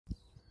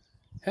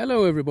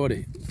Hello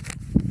everybody,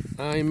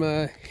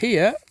 I'm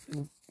here.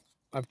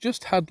 I've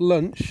just had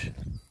lunch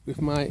with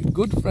my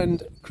good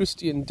friend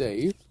Christian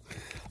Dave,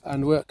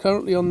 and we're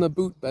currently on the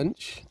boot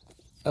bench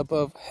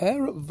above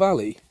Harehope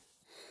Valley,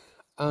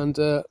 and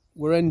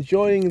we're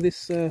enjoying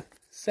this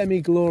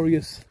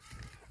semi-glorious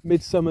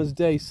midsummer's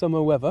day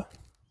summer weather.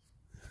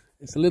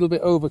 It's a little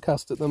bit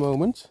overcast at the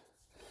moment,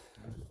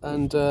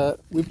 and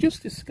we've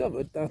just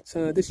discovered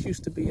that this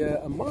used to be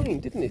a mine,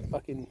 didn't it,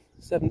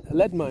 a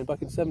lead mine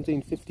back in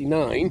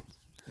 1759.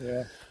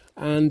 Yeah.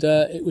 And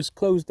it was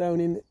closed down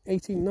in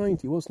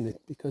 1890, wasn't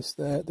it? Because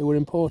they were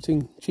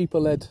importing cheaper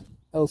lead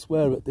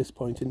elsewhere at this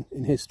point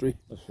in history.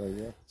 That's right,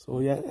 yeah. So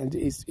yeah, and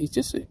he's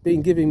just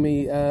been giving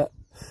me an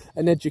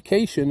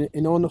education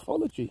in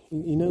ornithology.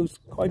 He knows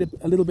quite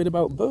a little bit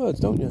about birds,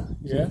 don't you?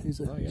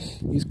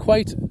 He's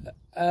quite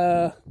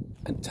a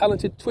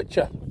talented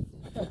twitcher,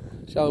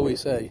 shall we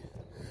say.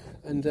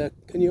 And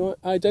can you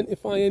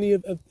identify any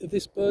of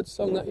this bird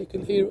song that you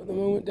can hear at the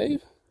moment,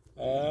 Dave?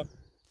 That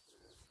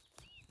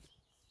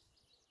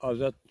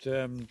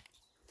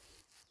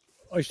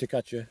oyster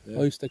catcher. Yeah.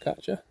 Oyster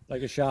catcher.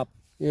 Like a sharp.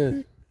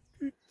 Yeah.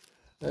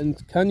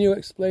 And can you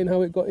explain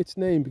how it got its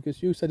name?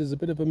 Because you said it's a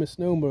bit of a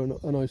misnomer,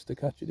 an oyster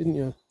catcher, didn't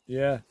you?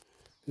 Yeah.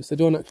 Because they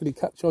don't actually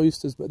catch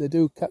oysters, but they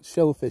do catch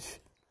shellfish.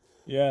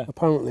 Yeah.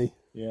 Apparently.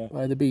 Yeah.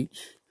 By the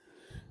beach.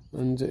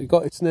 And it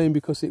got its name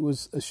because it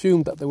was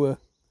assumed that they were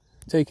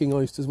taking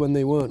oysters when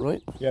they weren't,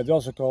 right? Yeah, they're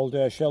also called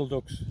shell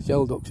ducks.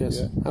 Shell ducks,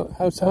 yes.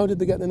 Yeah. How did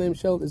they get the name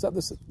shell? Is that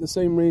the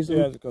same reason?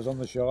 Yeah, because on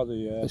the shore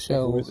the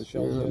shells. The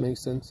shells, yeah, that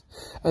makes sense.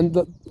 And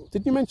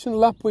did you mention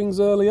lapwings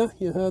earlier?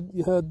 You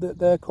heard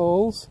their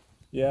calls.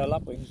 Yeah,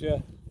 lapwings. Yeah.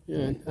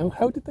 Yeah.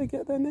 How did they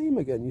get their name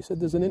again? You said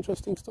there's an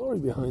interesting story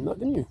behind that,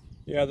 didn't you?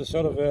 Yeah, they're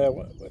sort of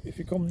if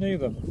you come near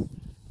them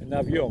and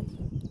have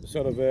young, they're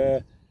sort of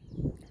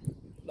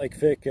like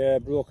fake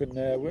broken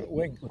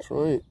wing. That's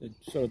right. They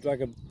sort of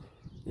drag them.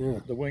 Yeah.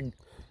 The wing.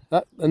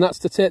 And that's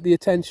to take the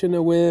attention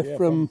away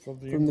from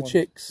the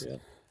chicks. Yeah.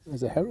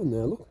 There's a heron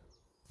there, look.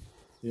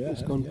 Yeah.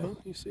 It's gone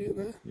past. You see it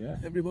there? Yeah.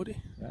 Everybody?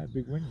 Yeah,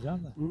 big wings,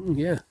 aren't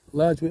they? Yeah.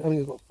 Large. I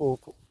think it's got 4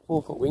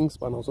 foot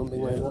wingspan or something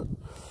like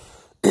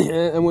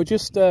that. And we're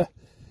just,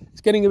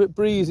 it's getting a bit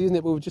breezy, isn't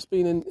it? But we've just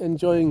been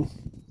enjoying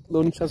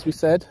lunch, as we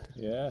said.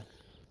 Yeah.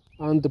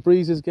 And the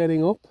breeze is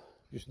getting up.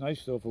 Just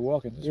nice though for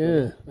walking.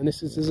 Yeah. And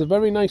this is a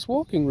very nice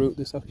walking route,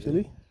 this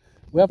actually. Yeah.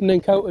 We haven't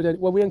encountered any.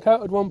 Well, we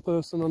encountered one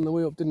person on the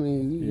way up, didn't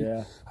we?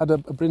 Yeah. Had a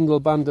brindle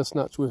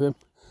bandersnatch with him,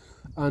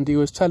 and he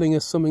was telling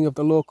us something of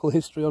the local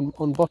history on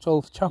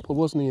Botolph Chapel,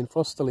 wasn't he, in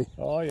Frosterley?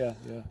 Oh yeah,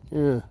 yeah.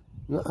 Yeah,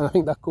 and I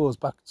think that goes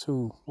back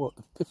to what,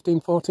 the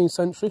 15th, 14th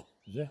century.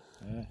 Is it?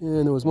 Yeah. Yeah,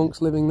 and there was monks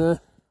living there.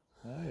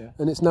 Oh yeah.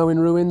 And it's now in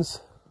ruins.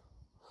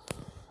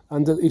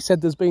 And he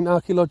said there's been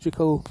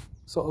archaeological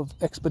sort of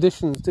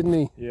expeditions, didn't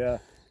he? Yeah.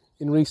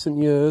 In recent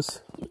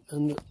years,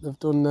 and they've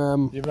done.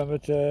 You remember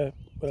at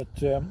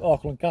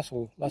Auckland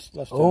Castle last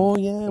time? Oh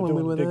yeah, when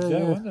we were there.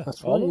 Yeah.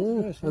 That's right.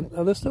 Yeah. Yes, yeah.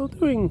 And they're still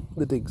doing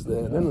the digs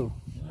there, then.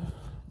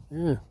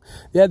 Yeah.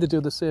 Yeah, they do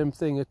the same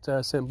thing at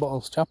St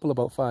Botolph's Chapel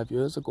about 5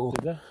 years ago.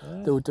 Did they?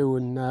 Yeah. They were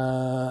doing.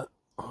 I'm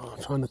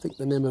trying to think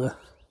the name of the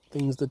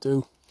things they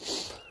do.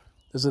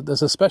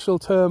 There's a special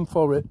term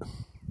for it.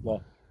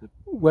 What?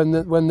 When they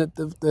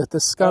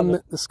scan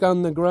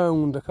the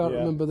ground. I can't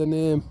remember the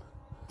name.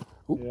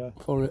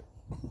 For it.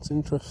 It's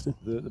interesting.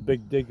 The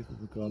big dig.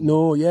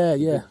 No,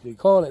 yeah.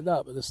 Call it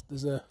that, but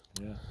there's a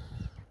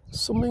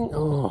something.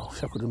 Oh, I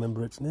wish I could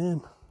remember its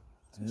name.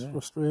 It's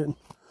frustrating.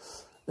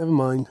 Never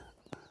mind.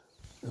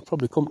 It'll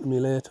probably come to me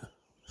later.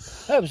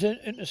 That was an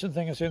interesting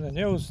thing I see in the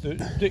news. Doing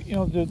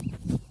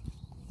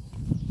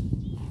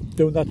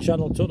that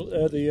channel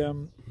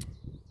the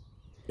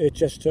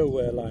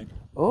HS2 line.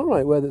 All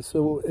right,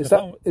 is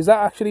that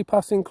actually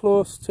passing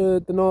close to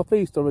the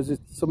northeast, or is it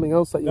something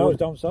else that you? No, it's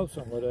down south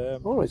somewhere.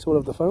 All right, so what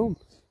have they found?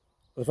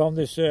 They found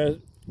this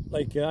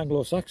like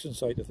Anglo-Saxon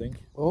site, I think.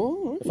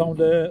 Oh. They found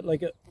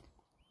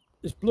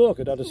this bloke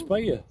had a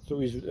spire through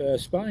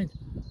his spine.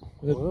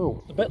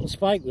 Wow. The metal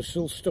spike was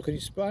still stuck in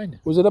his spine.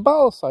 Was it a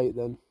battle site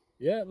then?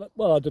 Yeah.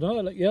 Well, I don't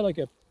know.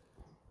 It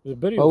was a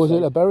burial. Oh, was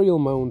site. it a burial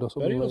mound or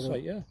something? Burial like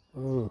site, that? Yeah.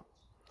 Oh.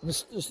 And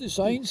this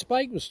iron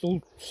spike was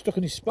still stuck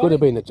in his spine. Could have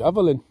been a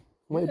javelin.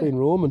 Might have been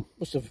Roman.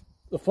 Must have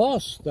the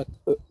force that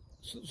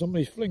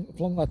somebody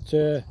flung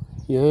that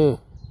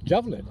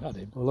javelin at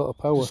him. A lot of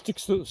power.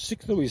 Sticks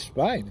through his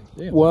spine.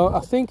 Damn. Well,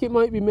 I think it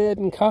might be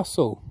Maiden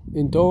Castle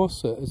in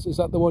Dorset. Is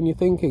that the one you're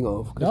thinking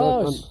of?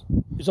 No,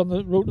 it's on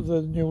the route of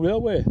the new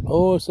railway.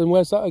 Oh, so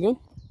where's that again?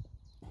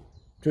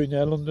 Between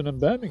London and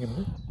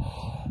Birmingham.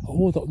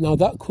 Oh, now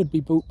that could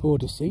be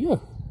Boadicea.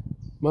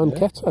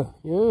 Manchetta,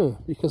 yeah,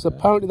 because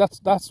apparently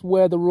that's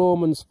where the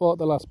Romans fought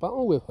the last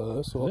battle with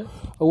her. So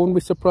I wouldn't be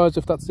surprised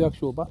if that's the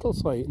actual battle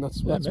site, and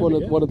that's one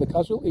of the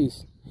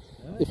casualties.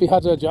 Yeah. If he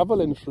had a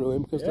javelin through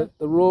him, because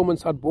the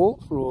Romans had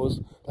bolt throws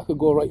that could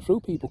go right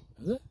through people.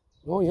 Is it?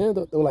 Oh yeah,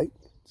 they were like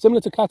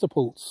similar to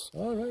catapults.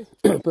 All right.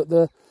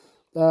 But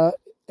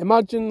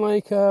imagine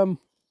like a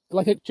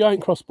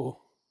giant crossbow.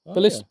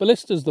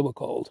 Ballistas they were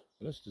called.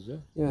 Ballistas, yeah.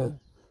 Yeah.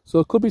 So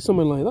it could be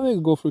something like that. They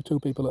could go through 2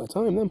 people at a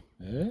time then.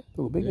 Yeah.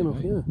 They were big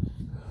enough, yeah.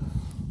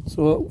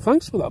 So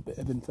thanks for that bit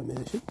of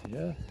information.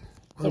 Yeah.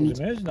 That was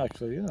amazing,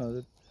 actually, you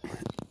know.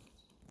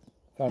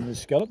 Found the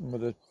skeleton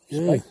with a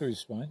spike through his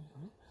spine.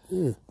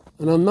 Yeah.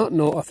 And on that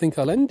note, I think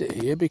I'll end it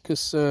here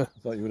because... I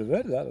thought you would have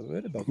heard of that, or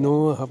heard about that.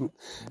 No, I haven't.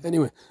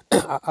 Anyway,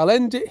 I'll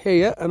end it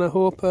here, and I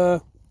hope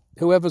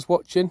whoever's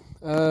watching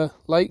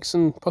likes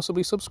and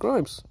possibly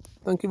subscribes.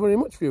 Thank you very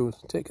much, viewers.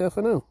 Take care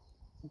for now.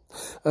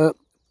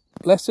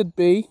 Blessed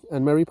be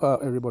and merry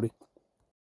part, everybody.